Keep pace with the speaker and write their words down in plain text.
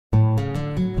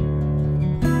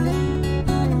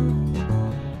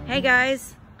Hey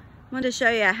guys, I wanted to show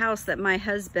you a house that my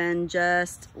husband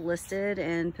just listed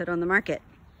and put on the market.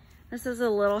 This is a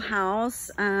little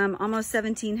house, almost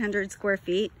 1,700 square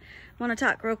feet. I want to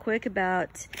talk real quick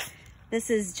about, this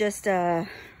is just a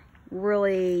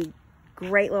really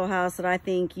great little house that I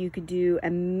think you could do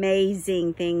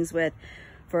amazing things with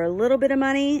for a little bit of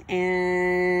money.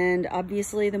 And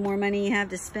obviously the more money you have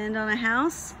to spend on a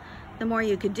house, the more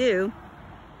you could do.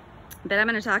 But I'm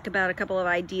going to talk about a couple of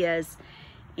ideas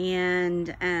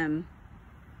and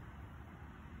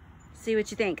see what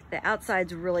you think. The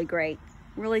outside's really great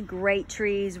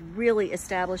trees, really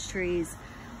established trees,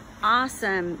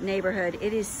 awesome neighborhood.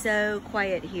 It is so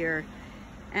quiet here.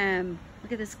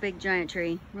 Look at this big giant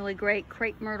tree, really great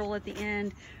crepe myrtle at the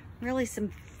end, really some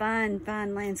fun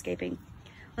landscaping.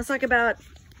 Let's talk about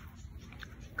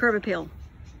curb appeal.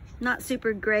 Not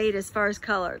super great as far as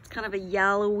color. It's kind of a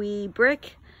yellowy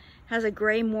brick, has a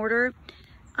gray mortar.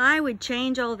 I would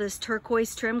change all this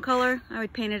turquoise trim color. I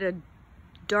would paint it a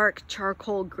dark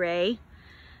charcoal gray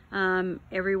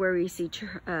everywhere you see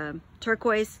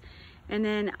turquoise. And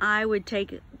then I would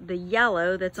take the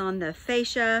yellow that's on the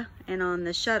fascia and on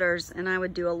the shutters, and I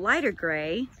would do a lighter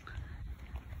gray.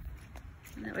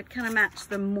 And that would kind of match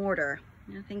the mortar.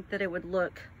 I think that it would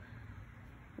look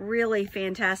really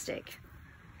fantastic.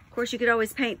 Of course, you could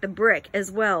always paint the brick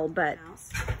as well, but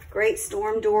great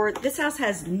storm door. This house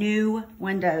has new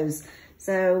windows,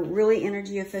 so really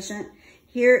energy efficient.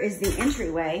 Here is the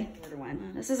entryway.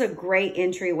 This is a great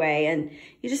entryway, and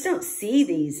you just don't see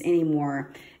these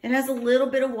anymore. It has a little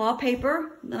bit of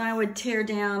wallpaper that I would tear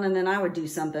down, and then I would do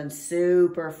something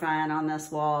super fun on this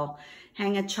wall.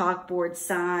 Hang a chalkboard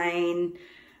sign,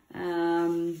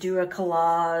 do a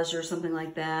collage or something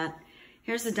like that.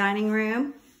 Here's the dining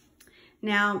room.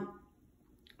 Now,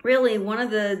 really, one of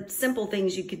the simple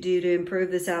things you could do to improve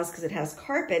this house, because it has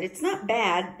carpet, it's not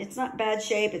bad. It's not bad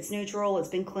shape. It's neutral. It's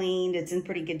been cleaned. It's in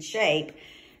pretty good shape.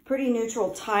 Pretty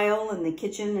neutral tile in the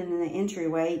kitchen and in the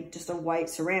entryway, just a white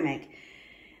ceramic.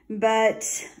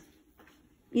 But,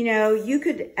 you know, you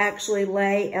could actually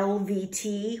lay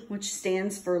LVT, which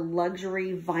stands for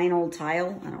luxury vinyl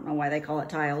tile. I don't know why they call it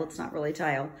tile. It's not really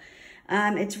tile.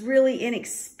 It's really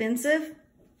inexpensive.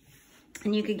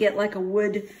 And you could get like a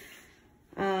wood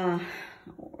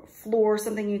floor,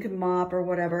 something you could mop or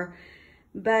whatever.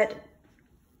 But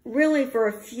really, for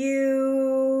a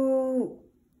few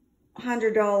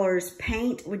 $100,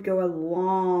 paint would go a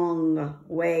long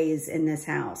ways in this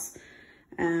house.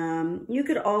 You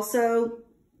could also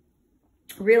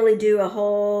really do a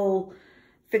whole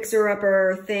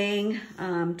fixer-upper thing.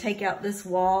 Take out this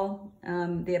wall.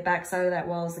 The back side of that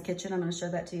wall is the kitchen. I'm going to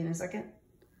show that to you in a second.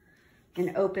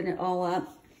 And open it all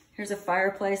up. Here's a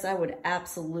fireplace. I would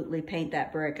absolutely paint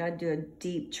that brick. I'd do a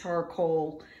deep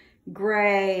charcoal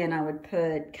gray, and I would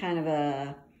put kind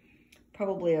of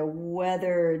probably a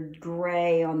weathered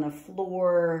gray on the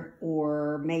floor,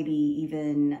 or maybe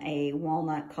even a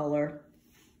walnut color.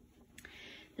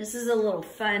 This is a little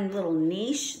fun little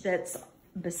niche that's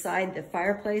beside the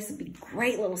fireplace. It'd be a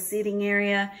great little seating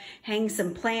area. Hang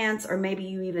some plants, or maybe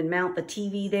you even mount the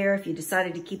TV there if you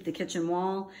decided to keep the kitchen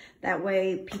wall. That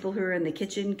way people who are in the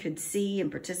kitchen could see and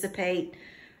participate,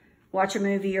 watch a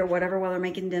movie or whatever while they're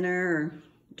making dinner or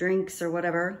drinks or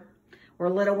whatever. Or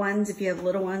little ones, if you have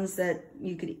little ones that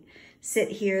you could sit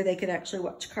here, they could actually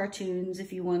watch cartoons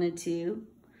if you wanted to.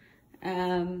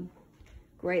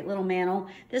 Great little mantle.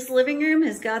 This living room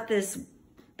has got this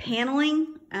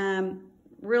paneling,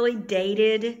 really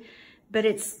dated, but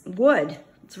it's wood.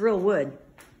 It's real wood.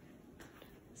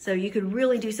 So you could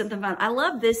really do something fun. I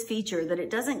love this feature that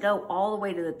it doesn't go all the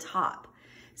way to the top.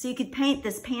 So you could paint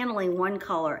this paneling one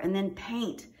color and then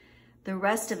paint the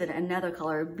rest of it another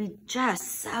color. It'd be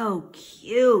just so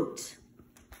cute.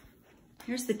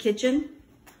 Here's the kitchen.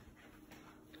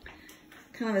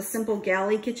 Kind of a simple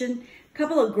galley kitchen. A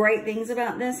couple of great things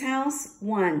about this house.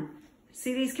 One,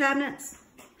 see these cabinets?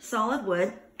 Solid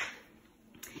wood.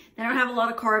 They don't have a lot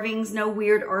of carvings, no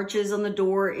weird arches on the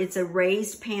door. It's a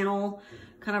raised panel,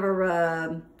 kind of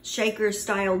a shaker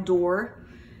style door.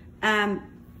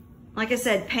 Like I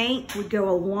said, paint would go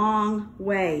a long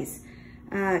ways.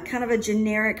 Kind of a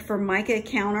generic Formica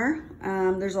counter.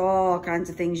 There's all kinds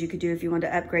of things you could do if you wanted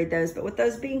to upgrade those, but with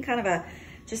those being kind of a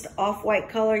just off-white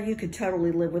color, you could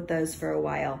totally live with those for a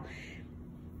while.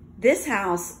 This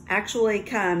house actually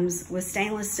comes with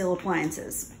stainless steel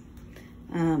appliances.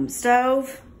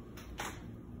 Stove,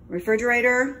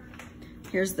 refrigerator,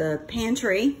 here's the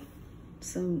pantry,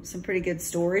 some pretty good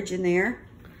storage in there,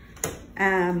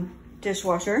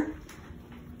 dishwasher,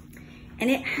 and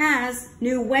it has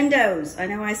new windows. I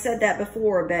know I said that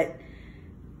before, but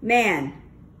man,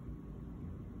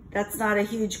 That's not a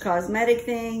huge cosmetic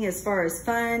thing as far as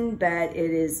fun, but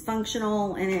it is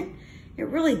functional, and it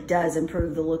really does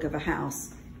improve the look of a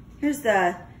house. Here's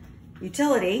the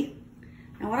utility.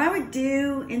 And what I would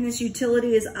do in this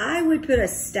utility is I would put a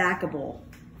stackable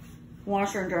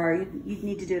washer and dryer. You'd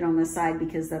need to do it on this side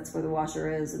because that's where the washer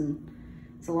is, and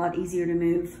it's a lot easier to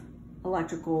move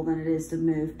electrical than it is to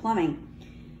move plumbing.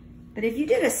 But if you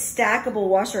did a stackable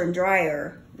washer and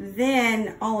dryer,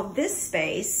 then all of this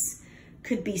space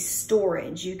could be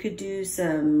storage. You could do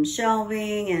some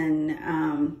shelving,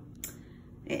 and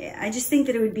I just think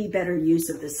that it would be better use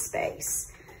of this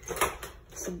space.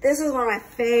 So this is one of my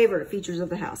favorite features of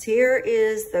the house. Here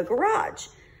is the garage.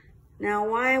 Now,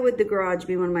 why would the garage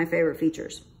be one of my favorite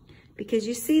features? Because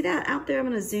you see that out there? I'm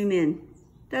gonna zoom in.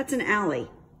 That's an alley.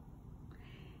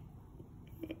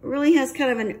 It really has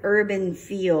kind of an urban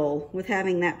feel with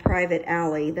having that private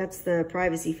alley. That's the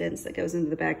privacy fence that goes into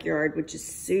the backyard, which is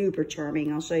super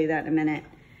charming. I'll show you that in a minute.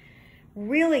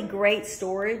 Really great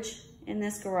storage in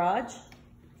this garage.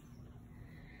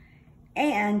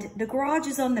 And the garage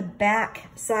is on the back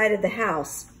side of the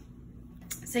house.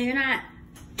 So you're not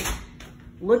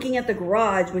looking at the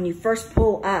garage when you first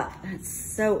pull up. That's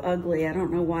so ugly. I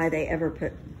don't know why they ever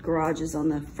put garages on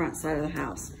the front side of the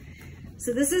house.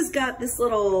 So this has got this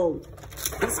little,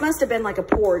 this must have been like a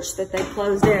porch that they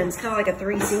closed in. It's kind of like a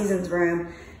 3 Seasons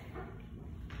room.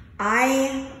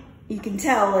 You can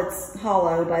tell it's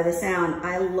hollow by the sound.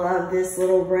 I love this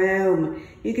little room.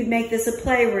 You could make this a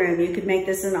playroom. You could make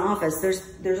this an office.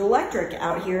 There's electric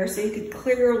out here, so you could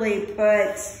clearly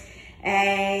put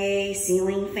a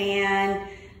ceiling fan.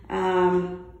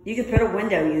 You could put a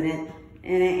window unit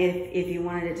in it if you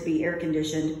wanted it to be air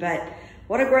conditioned. But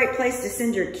what a great place to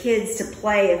send your kids to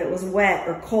play if it was wet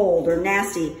or cold or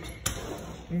nasty.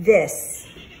 This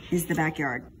is the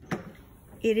backyard.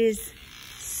 It is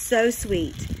so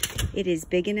sweet. It is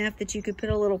big enough that you could put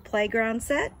a little playground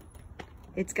set.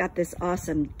 It's got this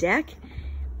awesome deck.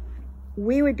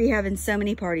 We would be having so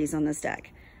many parties on this deck.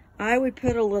 I would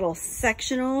put a little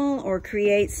sectional or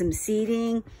create some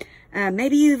seating.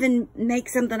 Maybe even make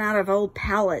something out of old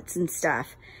pallets and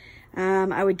stuff.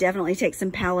 I would definitely take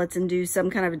some pallets and do some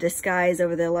kind of a disguise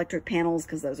over the electric panels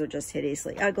because those are just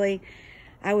hideously ugly.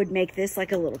 I would make this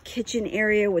like a little kitchen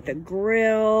area with a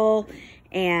grill.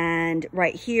 And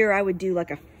right here, I would do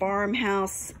like a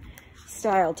farmhouse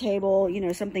style table, you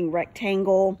know, something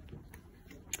rectangle.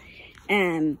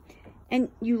 And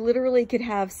you literally could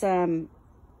have some,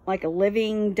 like a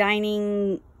living,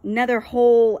 dining, another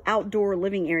whole outdoor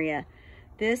living area.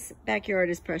 This backyard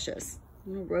is precious.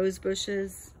 Little rose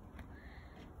bushes.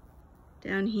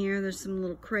 Down here, there's some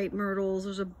little crepe myrtles.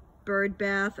 There's a bird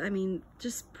bath. I mean,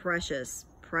 just precious,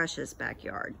 precious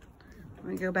backyard. I'm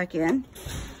gonna go back in.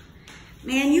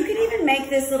 Man, you could even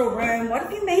make this little room. What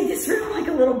if you made this room like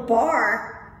a little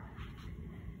bar?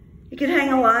 You could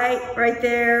hang a light right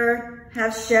there,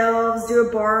 have shelves, do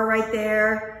a bar right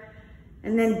there,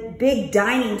 and then big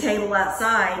dining table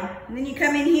outside. And then you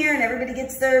come in here and everybody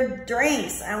gets their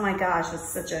drinks. Oh my gosh, that's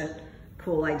such a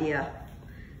cool idea.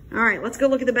 All right, let's go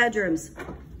look at the bedrooms.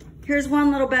 Here's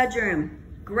one little bedroom.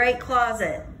 Great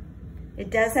closet.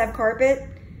 It does have carpet.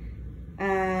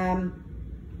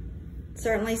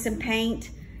 Certainly some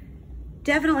paint.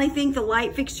 Definitely think the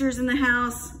light fixtures in the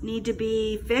house need to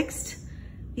be fixed.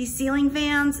 These ceiling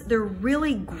fans, they're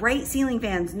really great ceiling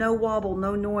fans. No wobble,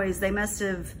 no noise. They must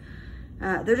have,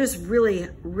 they're just really,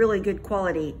 really good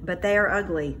quality, but they are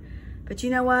ugly. But you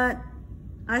know what?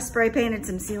 I spray painted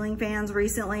some ceiling fans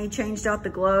recently, changed out the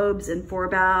globes, and for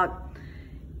about,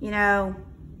 you know,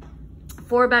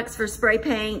 $4 for spray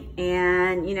paint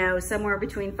and, you know, somewhere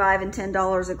between $5 and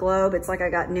 $10 a globe. It's like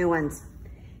I got new ones.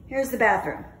 Here's the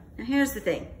bathroom. Now here's the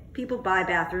thing. People buy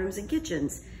bathrooms and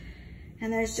kitchens,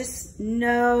 and there's just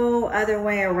no other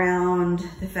way around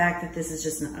the fact that this is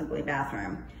just an ugly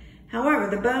bathroom. However,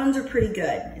 the bones are pretty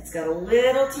good. It's got a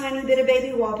little tiny bit of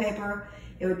baby wallpaper.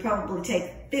 It would probably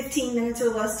take 15 minutes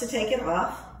or less to take it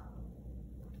off.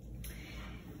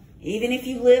 Even if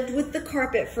you lived with the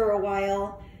carpet for a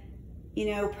while, you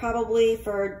know, probably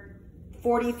for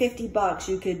 40, 50 bucks,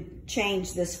 you could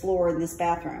change this floor in this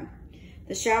bathroom.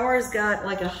 The shower's got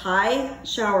like a high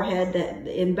shower head that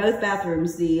in both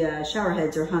bathrooms, the shower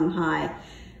heads are hung high,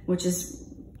 which is,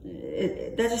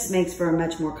 that just makes for a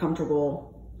much more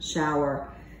comfortable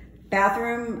shower.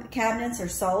 Bathroom cabinets are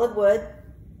solid wood,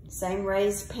 same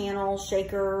raised panel,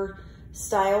 shaker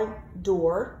style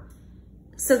door.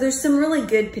 So there's some really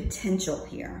good potential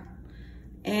here.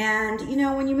 And you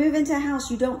know, when you move into a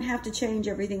house, you don't have to change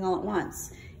everything all at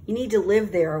once. You need to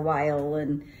live there a while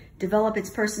and develop its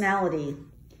personality.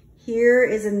 Here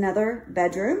is another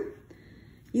bedroom.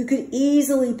 You could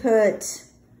easily put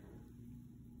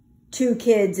 2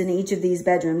 kids in each of these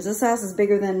bedrooms. This house is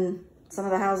bigger than some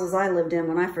of the houses I lived in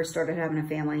when I first started having a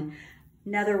family.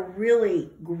 Another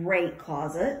really great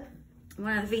closet.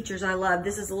 One of the features I love,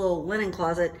 this is a little linen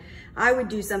closet. I would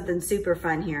do something super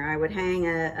fun here. I would hang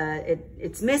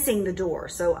it's missing the door.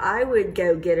 So I would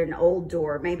go get an old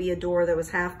door, maybe a door that was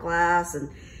half glass, and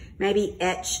maybe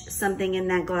etch something in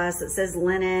that glass that says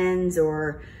linens,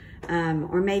 or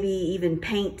maybe even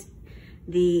paint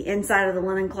the inside of the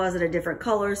linen closet a different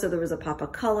color so there was a pop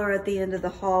of color at the end of the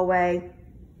hallway.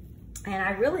 And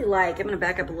I really like, I'm gonna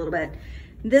back up a little bit.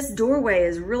 This doorway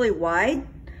is really wide.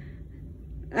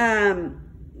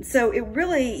 So it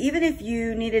really, even if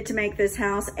you needed to make this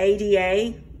house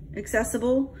ADA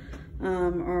accessible,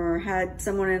 or had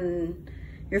someone in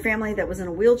your family that was in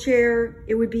a wheelchair,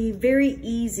 it would be very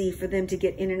easy for them to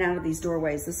get in and out of these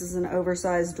doorways. This is an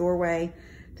oversized doorway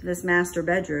to this master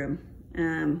bedroom.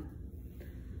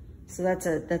 So that's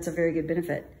a very good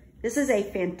benefit. This is a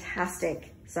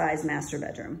fantastic size master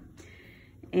bedroom.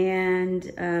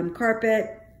 And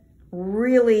carpet,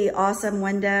 really awesome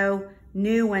window.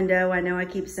 New window. I know I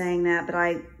keep saying that, but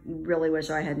I really wish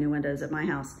I had new windows at my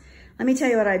house. Let me tell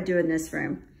you what I'd do in this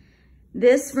room.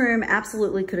 This room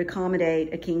absolutely could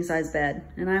accommodate a king-size bed.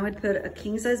 And I would put a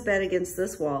king-size bed against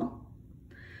this wall.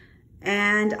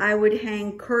 And I would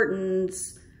hang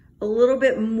curtains a little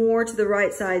bit more to the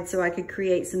right side so I could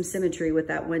create some symmetry with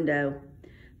that window.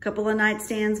 A couple of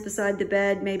nightstands beside the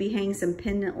bed, maybe hang some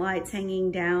pendant lights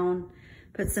hanging down.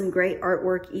 Put some great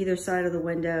artwork either side of the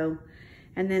window.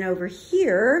 And then over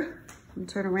here, and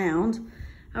turn around,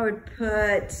 I would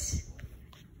put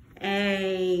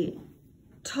a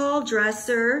tall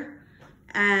dresser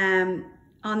on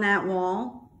that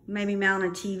wall, maybe mount a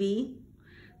TV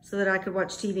so that I could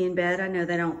watch TV in bed. I know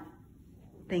they don't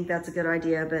think that's a good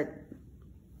idea, but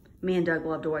me and Doug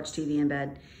love to watch TV in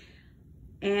bed.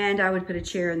 And I would put a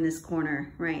chair in this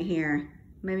corner right here,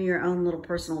 maybe your own little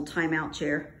personal timeout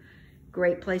chair.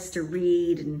 Great place to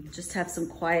read and just have some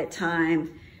quiet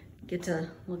time. Get to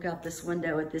look out this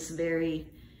window at this very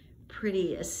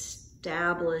pretty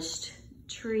established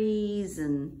trees,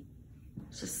 and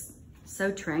it's just so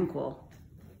tranquil.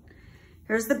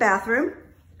 Here's the bathroom.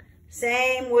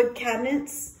 Same wood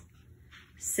cabinets,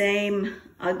 same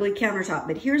ugly countertop.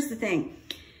 But here's the thing,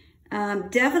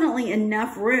 definitely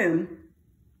enough room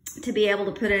to be able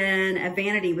to put in a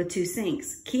vanity with 2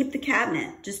 sinks. Keep the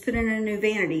cabinet, just put in a new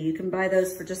vanity. You can buy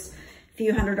those for just a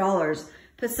few $100s.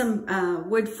 Put some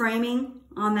wood framing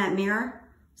on that mirror.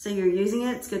 So you're using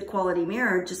it, it's good quality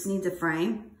mirror, it just needs a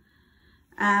frame.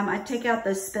 I take out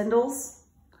those spindles.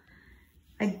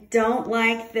 I don't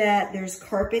like that there's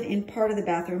carpet in part of the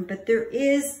bathroom, but there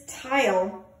is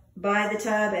tile by the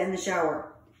tub and the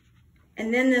shower.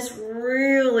 And then this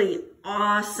really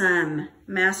awesome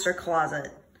master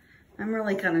closet. I'm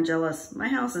really kind of jealous. My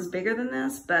house is bigger than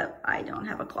this, but I don't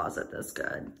have a closet this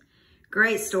good.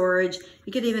 Great storage.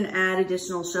 You could even add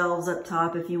additional shelves up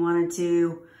top if you wanted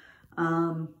to.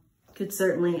 Could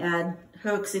certainly add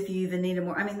hooks if you even needed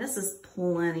more. I mean, this is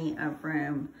plenty of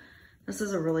room. This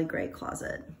is a really great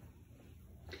closet.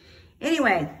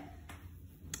 Anyway,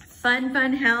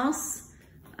 fun house.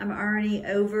 I'm already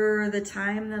over the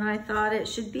time that I thought it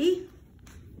should be.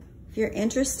 If you're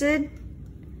interested,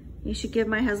 you should give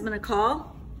my husband a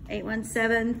call,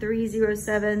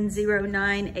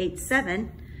 817-307-0987.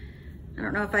 I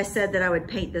don't know if I said that I would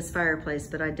paint this fireplace,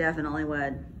 but I definitely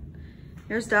would.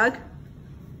 Here's Doug.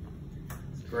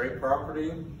 It's a great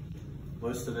property,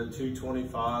 listed at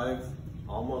 $225,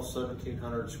 almost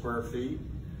 1,700 square feet.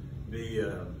 Be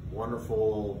a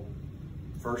wonderful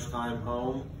first-time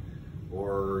home,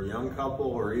 or young couple,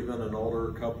 or even an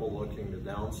older couple looking to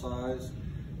downsize.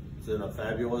 It's in a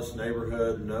fabulous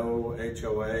neighborhood, no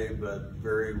HOA, but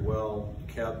very well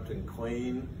kept and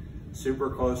clean. Super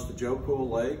close to Joe Pool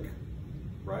Lake,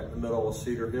 right in the middle of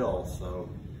Cedar Hill. So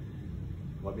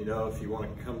let me know if you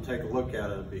want to come take a look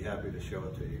at it. I'd be happy to show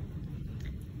it to you.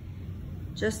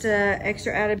 Just an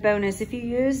extra added bonus. If you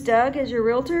use Doug as your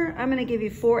realtor, I'm gonna give you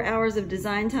 4 hours of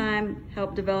design time,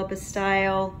 help develop a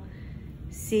style,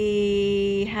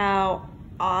 see how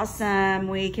awesome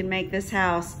we can make this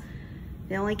house.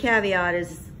 The only caveat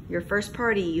is your first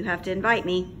party, you have to invite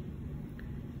me.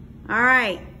 All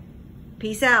right,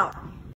 peace out.